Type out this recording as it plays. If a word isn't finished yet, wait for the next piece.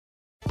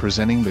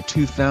Presenting the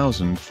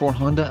 2004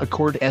 Honda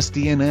Accord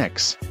Sdn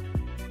EX.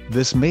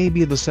 This may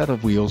be the set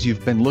of wheels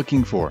you've been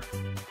looking for.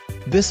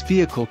 This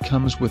vehicle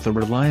comes with a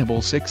reliable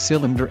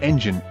 6-cylinder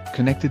engine,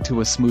 connected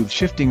to a smooth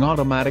shifting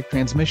automatic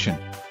transmission.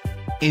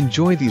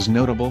 Enjoy these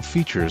notable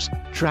features: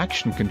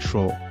 traction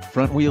control,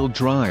 front-wheel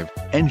drive,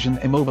 engine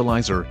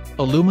immobilizer,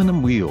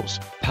 aluminum wheels,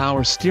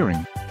 power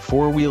steering,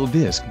 4-wheel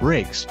disc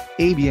brakes,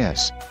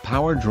 ABS,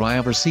 power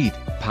driver seat,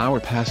 power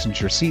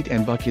passenger seat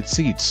and bucket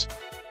seats.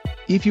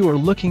 If you are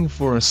looking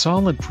for a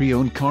solid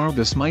pre-owned car,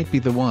 this might be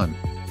the one.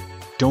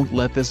 Don't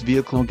let this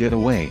vehicle get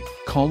away.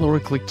 Call or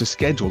click to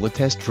schedule a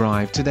test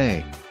drive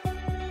today.